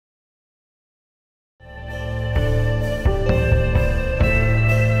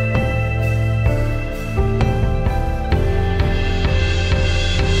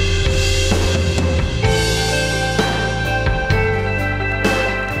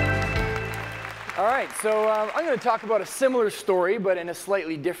right, so I'm going to talk about a similar story, but in a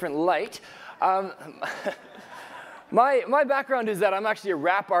slightly different light. My background is that I'm actually a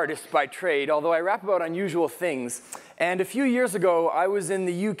rap artist by trade, although I rap about unusual things. And a few years ago, I was in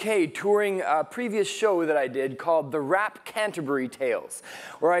the UK touring a previous show that I did called the Rap Canterbury Tales,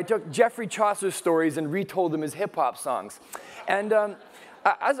 where I took Geoffrey Chaucer's stories and retold them as hip-hop songs. And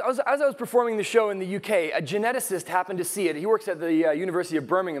as I was performing the show in the UK, a geneticist happened to see it. He works at the University of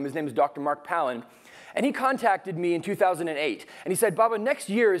Birmingham. His name is Dr. Mark Palin. And he contacted me in 2008. And he said, Baba, next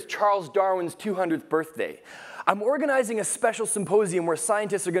year is Charles Darwin's 200th birthday. I'm organizing a special symposium where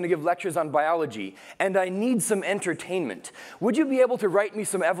scientists are going to give lectures on biology, and I need some entertainment. Would you be able to write me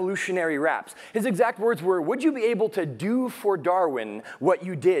some evolutionary raps? His exact words were, would you be able to do for Darwin what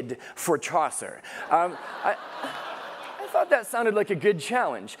you did for Chaucer? I thought that sounded like a good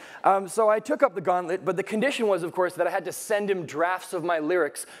challenge. So I took up the gauntlet, but the condition was, of course, that I had to send him drafts of my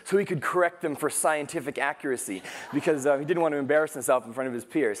lyrics so he could correct them for scientific accuracy, because he didn't want to embarrass himself in front of his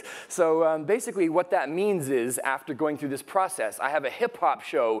peers. So basically what that means is, after going through this process, I have a hip-hop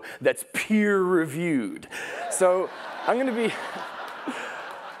show that's peer-reviewed. So I'm going to be...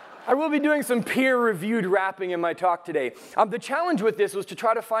 I will be doing some peer-reviewed rapping in my talk today. The challenge with this was to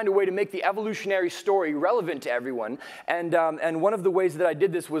try to find a way to make the evolutionary story relevant to everyone, and one of the ways that I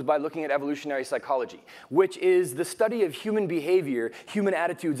did this was by looking at evolutionary psychology, which is the study of human behavior, human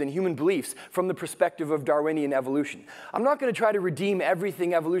attitudes, and human beliefs from the perspective of Darwinian evolution. I'm not going to try to redeem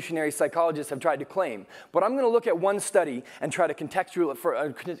everything evolutionary psychologists have tried to claim, but I'm going to look at one study and try to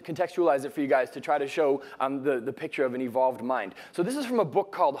contextualize it for you guys to try to show the picture of an evolved mind. So this is from a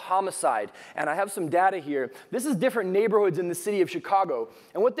book called Homicide, and I have some data here. This is different neighborhoods in the city of Chicago,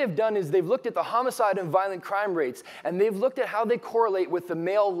 and what they've done is they've looked at the homicide and violent crime rates, and they've looked at how they correlate with the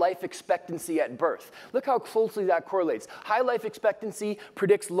male life expectancy at birth. Look how closely that correlates. High life expectancy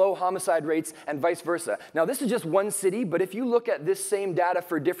predicts low homicide rates, and vice versa. Now, this is just one city, but if you look at this same data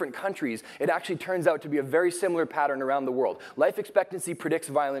for different countries, it actually turns out to be a very similar pattern around the world. Life expectancy predicts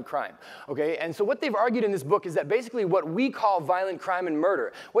violent crime, okay? And so what they've argued in this book is that basically what we call violent crime and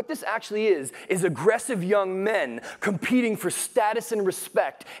murder, what this actually is aggressive young men competing for status and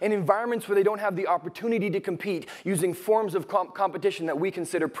respect in environments where they don't have the opportunity to compete using forms of competition that we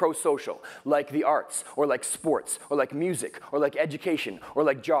consider pro-social, like the arts, or like sports, or like music, or like education, or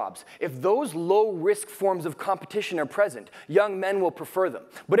like jobs. If those low-risk forms of competition are present, young men will prefer them.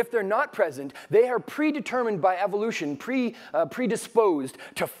 But if they're not present, they are predetermined by evolution, predisposed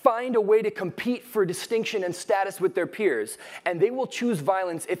to find a way to compete for distinction and status with their peers, and they will choose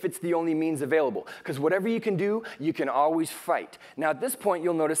violence if it's the only means available. Because whatever you can do, you can always fight. Now, at this point,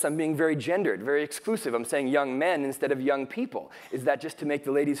 you'll notice I'm being very gendered, very exclusive. I'm saying young men instead of young people. Is that just to make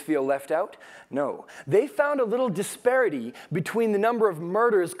the ladies feel left out? No. They found a little disparity between the number of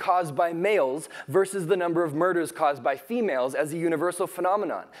murders caused by males versus the number of murders caused by females as a universal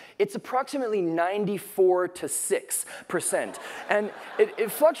phenomenon. It's approximately 94 to 6%. And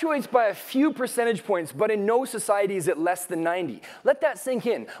it fluctuates by a few percentage points, but in no society is it less than 90. Let that sink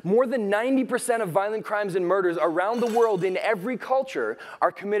in. More than 90% of violent crimes and murders around the world in every culture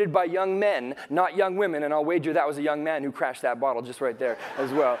are committed by young men, not young women, and I'll wager that was a young man who crashed that bottle just right there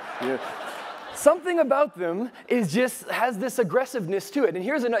as well. Yeah. Something about them has this aggressiveness to it. And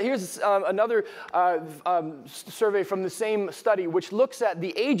here's another survey from the same study, which looks at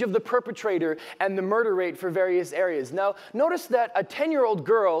the age of the perpetrator and the murder rate for various areas. Now, notice that a 10-year-old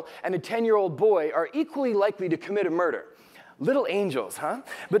girl and a 10-year-old boy are equally likely to commit a murder. Little angels, huh?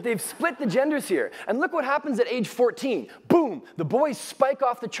 But they've split the genders here. And look what happens at age 14. Boom! The boys spike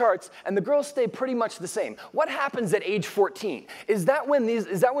off the charts, and the girls stay pretty much the same. What happens at age 14? Is that when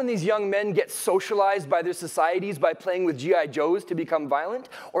these young men get socialized by their societies by playing with G.I. Joes to become violent?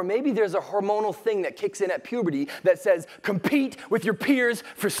 Or maybe there's a hormonal thing that kicks in at puberty that says, compete with your peers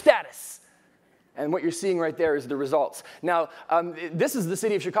for status. And what you're seeing right there is the results. Now, this is the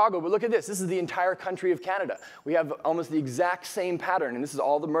city of Chicago, but look at this. This is the entire country of Canada. We have almost the exact same pattern, and this is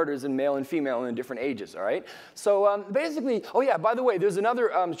all the murders in male and female in different ages, all right? So basically, oh yeah, by the way, there's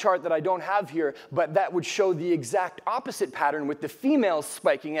another chart that I don't have here, but that would show the exact opposite pattern with the females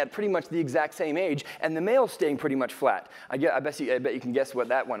spiking at pretty much the exact same age, and the males staying pretty much flat. I bet you can guess what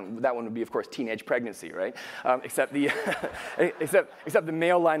that one would be, of course, teenage pregnancy, right? Except the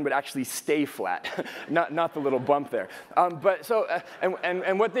male line would actually stay flat. that, not the little bump there.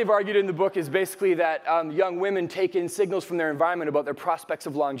 And what they've argued in the book is basically that young women take in signals from their environment about their prospects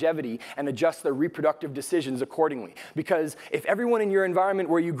of longevity and adjust their reproductive decisions accordingly. Because if everyone in your environment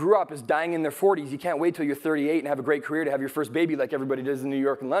where you grew up is dying in their 40s, you can't wait till you're 38 and have a great career to have your first baby like everybody does in New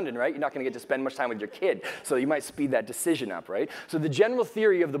York and London, right? You're not going to get to spend much time with your kid, so you might speed that decision up, right? So the general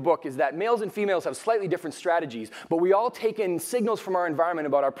theory of the book is that males and females have slightly different strategies, but we all take in signals from our environment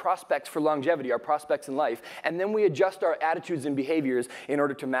about our prospects for longevity, our prospects in life, and then we adjust our attitudes and behaviors in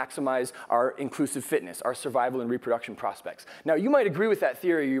order to maximize our inclusive fitness, our survival and reproduction prospects. Now, you might agree with that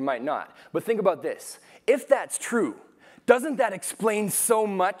theory or you might not, but think about this. If that's true, doesn't that explain so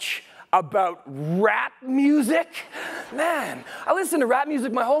much about rap music? Man, I listened to rap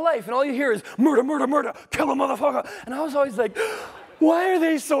music my whole life, and all you hear is murder, murder, murder, kill a motherfucker. And I was always like, why are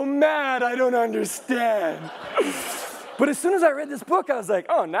they so mad? I don't understand. But as soon as I read this book, I was like,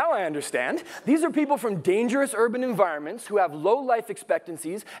 oh, now I understand. These are people from dangerous urban environments who have low life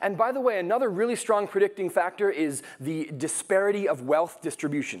expectancies. And by the way, another really strong predicting factor is the disparity of wealth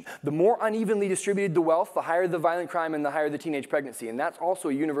distribution. The more unevenly distributed the wealth, the higher the violent crime and the higher the teenage pregnancy. And that's also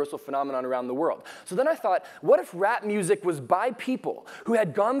a universal phenomenon around the world. So then I thought, what if rap music was by people who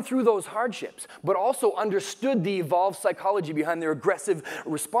had gone through those hardships, but also understood the evolved psychology behind their aggressive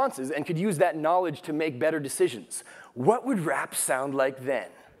responses and could use that knowledge to make better decisions? What would rap sound like then?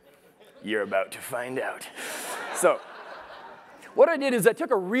 You're about to find out. So, what I did is I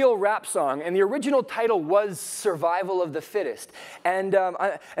took a real rap song, and the original title was Survival of the Fittest. And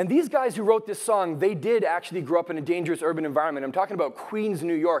these guys who wrote this song, they did actually grow up in a dangerous urban environment. I'm talking about Queens,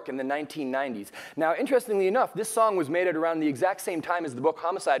 New York in the 1990s. Now, interestingly enough, this song was made at around the exact same time as the book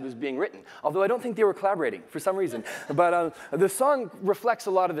Homicide was being written, although I don't think they were collaborating for some reason. But the song reflects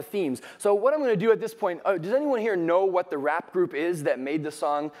a lot of the themes. So what I'm going to do at this point, does anyone here know what the rap group is that made the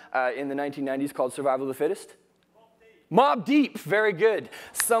song in the 1990s called Survival of the Fittest? Mobb Deep, very good.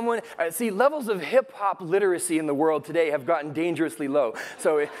 Someone, see, levels of hip-hop literacy in the world today have gotten dangerously low.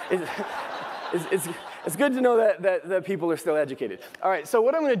 So it's good to know that people are still educated. All right, so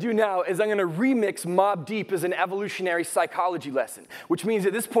what I'm going to do now is I'm going to remix Mobb Deep as an evolutionary psychology lesson, which means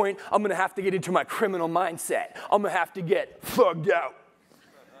at this point, I'm going to have to get into my criminal mindset. I'm going to have to get thugged out.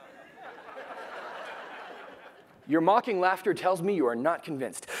 Your mocking laughter tells me you are not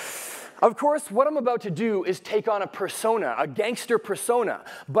convinced. Of course, what I'm about to do is take on a persona, a gangster persona.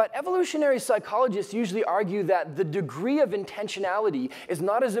 But evolutionary psychologists usually argue that the degree of intentionality is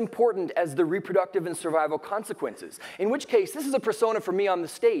not as important as the reproductive and survival consequences. In which case, this is a persona for me on the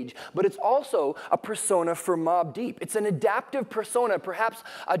stage, but it's also a persona for Mobb Deep. It's an adaptive persona, perhaps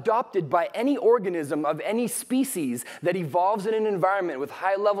adopted by any organism of any species that evolves in an environment with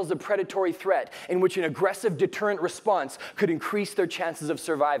high levels of predatory threat, in which an aggressive deterrent response could increase their chances of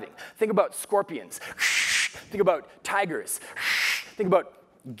surviving. Think about scorpions. Think about tigers. Think about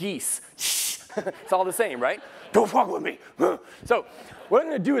geese. It's all the same, right? Don't fuck with me. So what I'm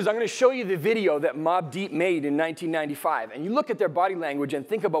going to do is I'm going to show you the video that Mobb Deep made in 1995. And you look at their body language and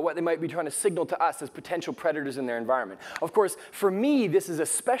think about what they might be trying to signal to us as potential predators in their environment. Of course, for me, this is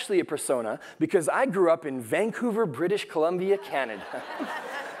especially a persona because I grew up in Vancouver, British Columbia, Canada.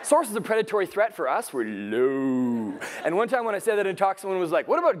 Sources of predatory threat for us were low. And one time when I said that in talk, someone was like,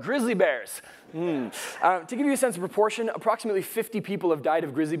 what about grizzly bears? To give you a sense of proportion, approximately 50 people have died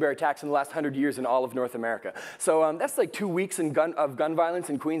of grizzly bear attacks in the last 100 years in all of North America. So that's like 2 weeks of gun violence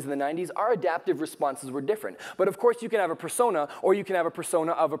in Queens in the 90s. Our adaptive responses were different. But of course, you can have a persona, or you can have a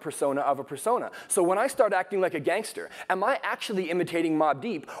persona of a persona of a persona. So when I start acting like a gangster, am I actually imitating Mobb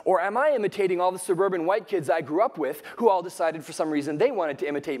Deep, or am I imitating all the suburban white kids I grew up with who all decided for some reason they wanted to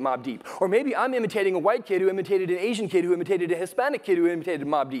imitate Mobb Deep? Or maybe I'm imitating a white kid who imitated an Asian kid who imitated a Hispanic kid who imitated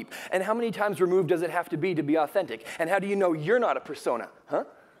Mobb Deep. And how many times removed does it have to be authentic? And how do you know you're not a persona? Huh?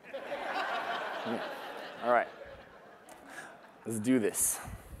 Yeah. All right. Let's do this.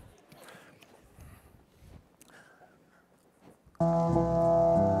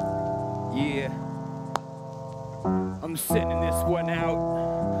 Yeah. I'm sending this one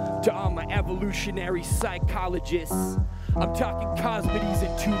out to all my evolutionary psychologists. I'm talking Cosmides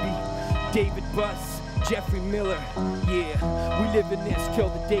and Tubi, David Buss, Jeffrey Miller. Yeah, we live in this till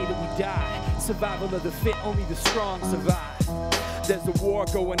the day that we die. Survival of the fit, only the strong survive. There's a war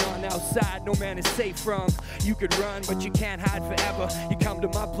going on outside, no man is safe from. You could run, but you can't hide forever. You come to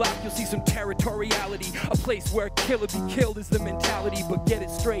my block, you'll see some territoriality. A place where kill or be killed is the mentality. But get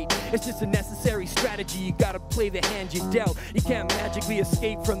it straight, it's just a necessary strategy. You gotta play the hand you dealt. You can't magically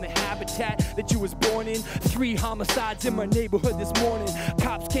escape from the habitat that you was born in. 3 homicides in my neighborhood this morning.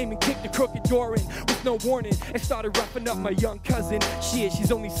 Cops came and kicked the crooked door in with no warning and started roughing up my young cousin. Shit,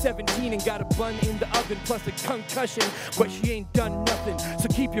 she's only 17 and got a bun in the oven plus a concussion, but she ain't done nothing. So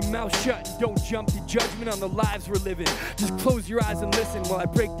keep your mouth shut and don't jump to judgment on the lives we're living. Just close your eyes and listen while I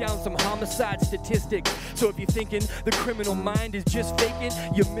break down some homicide statistics. So if you're thinking the criminal mind is just faking,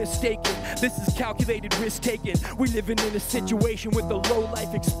 you're mistaken. This is calculated risk-taking. We're living in a situation with a low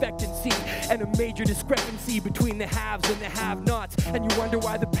life expectancy and a major discrepancy between the haves and the have-nots. And you wonder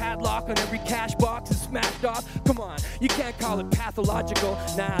why the padlock on every cash box is smashed off? Come on, you can't call it pathological.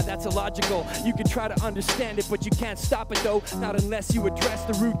 Nah, that's illogical. You can try to understand it, but you can't stop it though. Not unless you address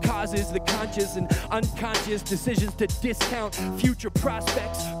the root causes, the conscious and unconscious decisions to discount future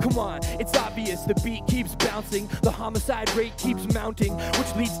prospects. Come on, it's obvious the beat keeps bouncing, the homicide rate keeps mounting,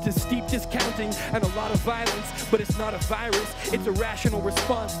 which leads to steep discounting and a lot of violence. But it's not a virus, it's a rational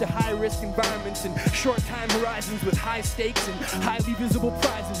response to high-risk environments and short time horizons with high stakes and highly visible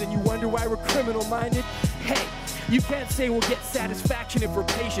prizes. And you wonder why we're criminal-minded? Hey, you can't say we'll get satisfaction if we're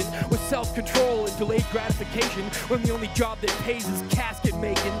patient with self-control and delayed gratification when the only job that pays is casket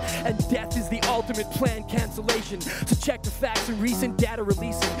making and death is the ultimate planned cancellation. So check the facts and recent data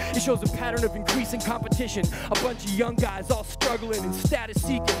releasing. It shows a pattern of increasing competition. A bunch of young guys all struggling and status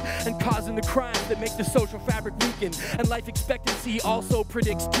seeking and causing the crimes that make the social fabric weaken. And life expectancy also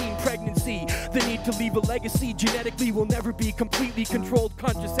predicts teen pregnancy. The need to leave a legacy genetically will never be completely controlled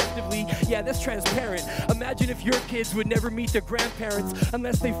contraceptively. Yeah, that's transparent. Imagine if your kids would never meet their grandparents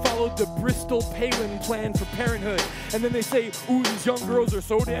unless they followed the Bristol Palin plan for parenthood. And then they say, ooh, these young girls are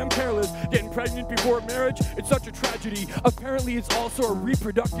so damn careless, getting pregnant before marriage, it's such a tragedy. Apparently it's also a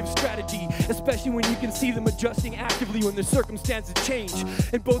reproductive strategy, especially when you can see them adjusting actively when the circumstances change.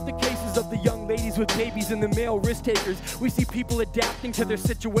 In both the cases of the young ladies with babies and the male risk takers, we see people adapting to their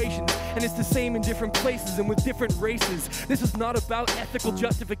situations, and it's the same in different places and with different races. This is not about ethical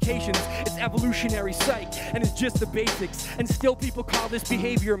justifications, it's evolutionary psych, and it's just the basics. And still people call this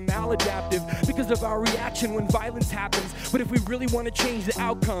behavior maladaptive because of our reaction when violence happens. But if we really want to change the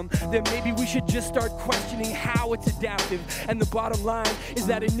outcome, then maybe we should just start questioning how it's adaptive. And the bottom line is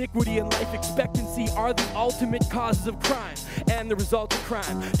that iniquity and life expectancy are the ultimate causes of crime and the results of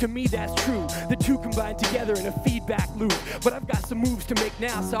crime. To me, that's true. The two combine together in a feedback loop. But I've got some moves to make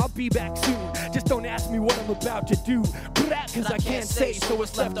now, so I'll be back soon. Just don't ask me what I'm about to do, because I can't say, so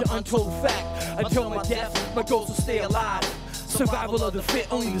it's left an untold fact. Until my death, my goals will stay alive. Survival of the fit,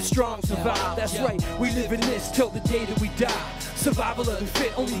 only the strong survive. That's right, we live in this till the day that we die. Survival of the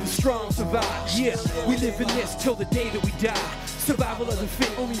fit, only the strong survive. Yeah, we live in this till the day that we die. Survival of the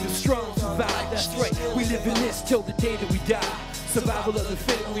fit, only the strong survive. That's right, we live in this till the day that we die. Survival of the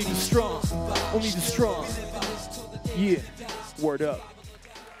fit, only the strong. Only the strong. Yeah, word up.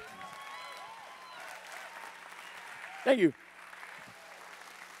 Thank you.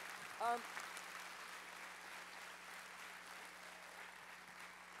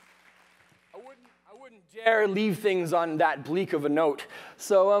 I wouldn't dare leave things on that bleak of a note.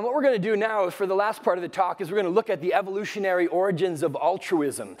 So what we're going to do now for the last part of the talk is we're going to look at the evolutionary origins of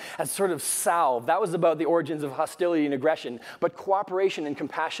altruism as sort of salve. That was about the origins of hostility and aggression, but cooperation and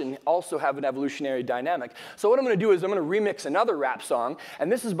compassion also have an evolutionary dynamic. So what I'm going to do is I'm going to remix another rap song,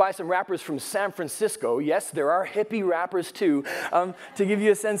 and this is by some rappers from San Francisco. Yes, there are hippie rappers too. To give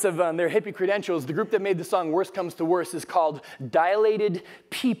you a sense of their hippie credentials, the group that made the song Worst Comes to Worst is called Dilated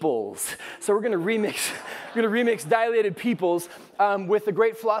Peoples. So we're going to remix Dilated Peoples with the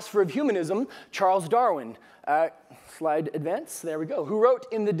great philosopher of humanism, Charles Darwin. Slide advance, there we go, who wrote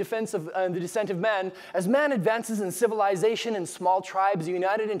in the Defense of the Descent of Man, as man advances in civilization and small tribes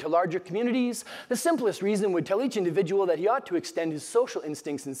united into larger communities, the simplest reason would tell each individual that he ought to extend his social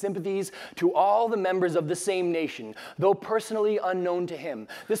instincts and sympathies to all the members of the same nation, though personally unknown to him.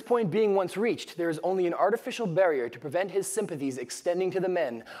 This point being once reached, there is only an artificial barrier to prevent his sympathies extending to the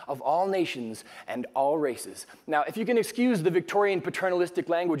men of all nations and all races. Now, if you can excuse the Victorian paternalistic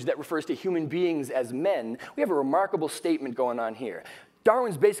language that refers to human beings as men, we have a remarkable statement going on here.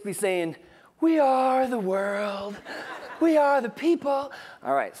 Darwin's basically saying, we are the world, we are the people.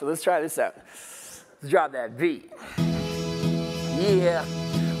 All right, so let's try this out. Let's drop that beat. Yeah.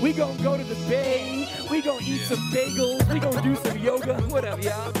 We gon' go to the bay, we gon' eat some bagels, we gon' do some yoga, whatever,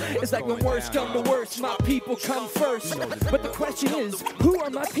 y'all. It's like when worst come to worst, my people come first. But the question is, who are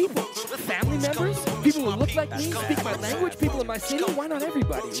my people? Family members? People who look like me, speak my language, people in my city? Why not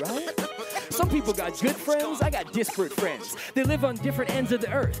everybody, right? Some people got good friends, I got disparate friends. They live on different ends of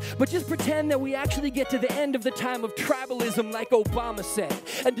the earth. But just pretend that we actually get to the end of the time of tribalism like Obama said,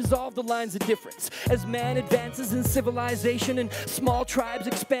 and dissolve the lines of difference. As man advances in civilization and small tribes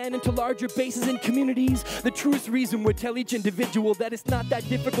expand into larger bases and communities, sympathies. The truest reason would tell each individual that it's not that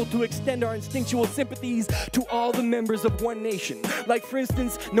difficult to extend our instinctual sympathies to all the members of one nation. Like, for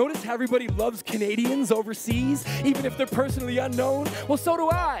instance, notice how everybody loves Canadians overseas, even if they're personally unknown? Well, so do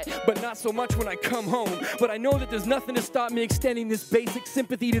I, but not so much when I come home. But I know that there's nothing to stop me extending this basic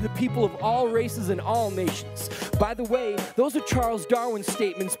sympathy to the people of all races and all nations. By the way, those are Charles Darwin's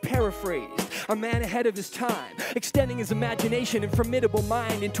statements paraphrased. A man ahead of his time, extending his imagination and formidable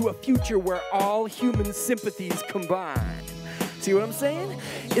mind into a future where all human sympathies combine. See what I'm saying?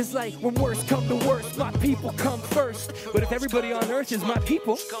 It's like, when worst come to worst, my people come first. But if everybody on earth is my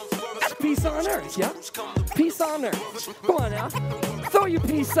people, that's peace on earth, yeah? Peace on earth. Come on now. Throw your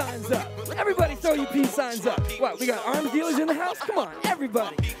peace signs up. Everybody throw your peace signs up. What, we got arms dealers in the house? Come on,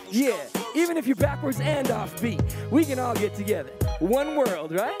 everybody. Yeah, even if you're backwards and offbeat, we can all get together. One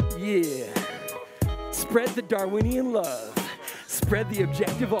world, right? Yeah. Spread the Darwinian love. Spread the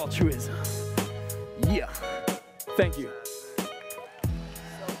objective altruism. Yeah. Thank you.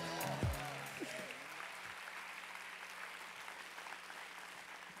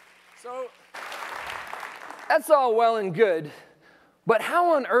 So, that's all well and good, but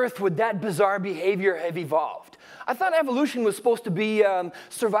how on earth would that bizarre behavior have evolved? I thought evolution was supposed to be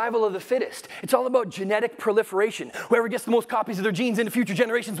survival of the fittest. It's all about genetic proliferation. Whoever gets the most copies of their genes into future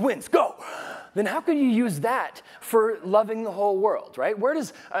generations wins. Go! Then how could you use that for loving the whole world, right? Where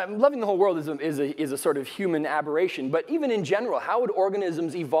does, loving the whole world is a sort of human aberration, but even in general, how would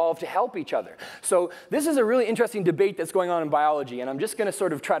organisms evolve to help each other? So this is a really interesting debate that's going on in biology, and I'm just gonna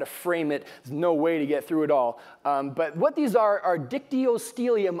sort of try to frame it. There's no way to get through it all. But what these are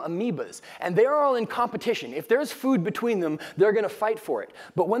dictyostelium amoebas, and they're all in competition. If there's food between them, they're gonna fight for it.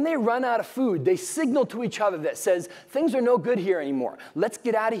 But when they run out of food, they signal to each other that says, things are no good here anymore. Let's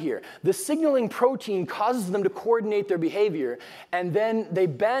get out of here. The signaling protein causes them to coordinate their behavior, and then they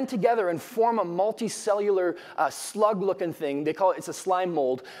band together and form a multicellular slug-looking thing. They call it, it's a slime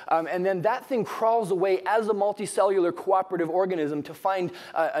mold, and then that thing crawls away as a multicellular cooperative organism to find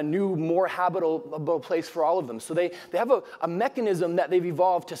a new, more habitable place for all of them. So they have a mechanism that they've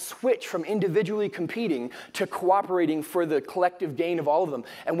evolved to switch from individually competing to cooperating for the collective gain of all of them.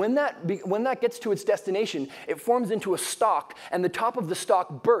 And when that gets to its destination, it forms into a stalk, and the top of the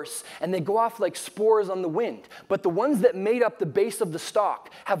stalk bursts, and they go off like spores on the wind. But the ones that made up the base of the stalk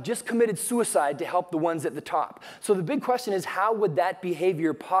have just committed suicide to help the ones at the top. So the big question is, how would that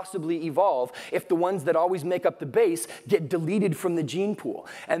behavior possibly evolve if the ones that always make up the base get deleted from the gene pool?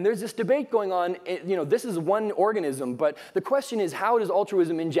 And there's this debate going on. You know, this is one organism, but the question is, how does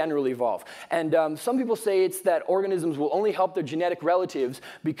altruism in general evolve? And some people say it's that organisms will only help their genetic relatives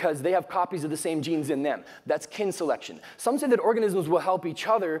because they have copies of the same genes in them. That's kin selection. Some say that organisms will help each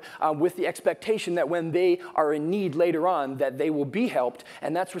other with the expectation that when they are in need later on, that they will be helped,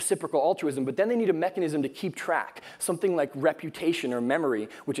 and that's reciprocal altruism. But then they need a mechanism to keep track, something like reputation or memory,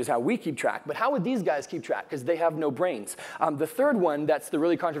 which is how we keep track. But how would these guys keep track? Because they have no brains. The third one, that's the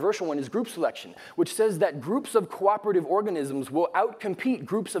really controversial one, is group selection, which says that groups of cooperative organisms will outcompete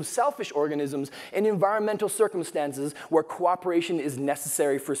groups of selfish organisms in environmental circumstances where cooperation is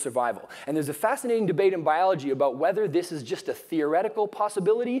necessary for survival. And there's a fascinating debate in biology about whether this is just a theoretical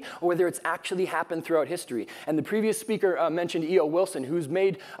possibility or whether it's actually happened throughout history. And the previous speaker mentioned E.O. Wilson, who's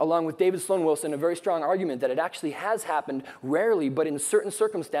made, along with David Sloan Wilson, a very strong argument that it actually has happened rarely, but in certain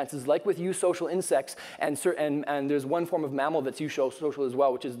circumstances, like with eusocial insects, and there's one form of mammal that's eusocial as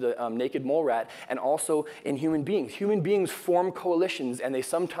well, which is the naked mole rat, and also in human beings. Human beings form coalitions, and they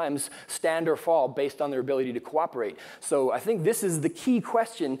sometimes stand or fall based on their ability to cooperate. So I think this is the key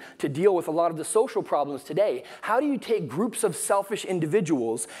question to deal with a lot of the social problems today. How do you take groups of selfish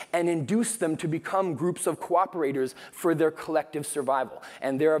individuals and induce them to become groups of cooperators for their collective survival?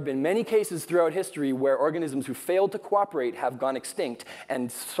 And there have been many cases throughout history where organisms who failed to cooperate have gone extinct,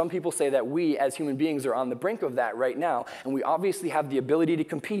 and some people say that we as human beings are on the brink of that right now, and we obviously have the ability to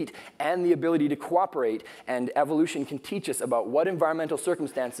compete and the ability to cooperate, and evolution can teach us about what environmental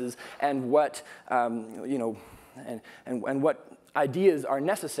circumstances and what, and what ideas are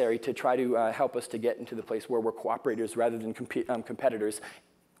necessary to try to help us to get into the place where we're cooperators rather than competitors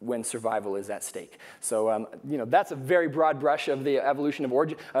when survival is at stake. So, that's a very broad brush of the evolution of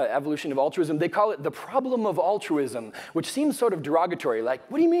altruism. They call it the problem of altruism, which seems sort of derogatory. Like,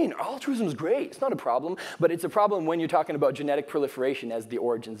 what do you mean? Altruism is great. It's not a problem. But it's a problem when you're talking about genetic proliferation as the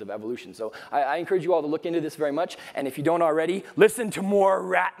origins of evolution. So I encourage you all to look into this very much. And if you don't already, listen to more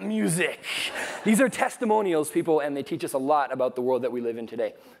rap music. These are testimonials, people, and they teach us a lot about the world that we live in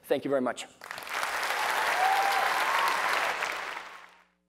today. Thank you very much.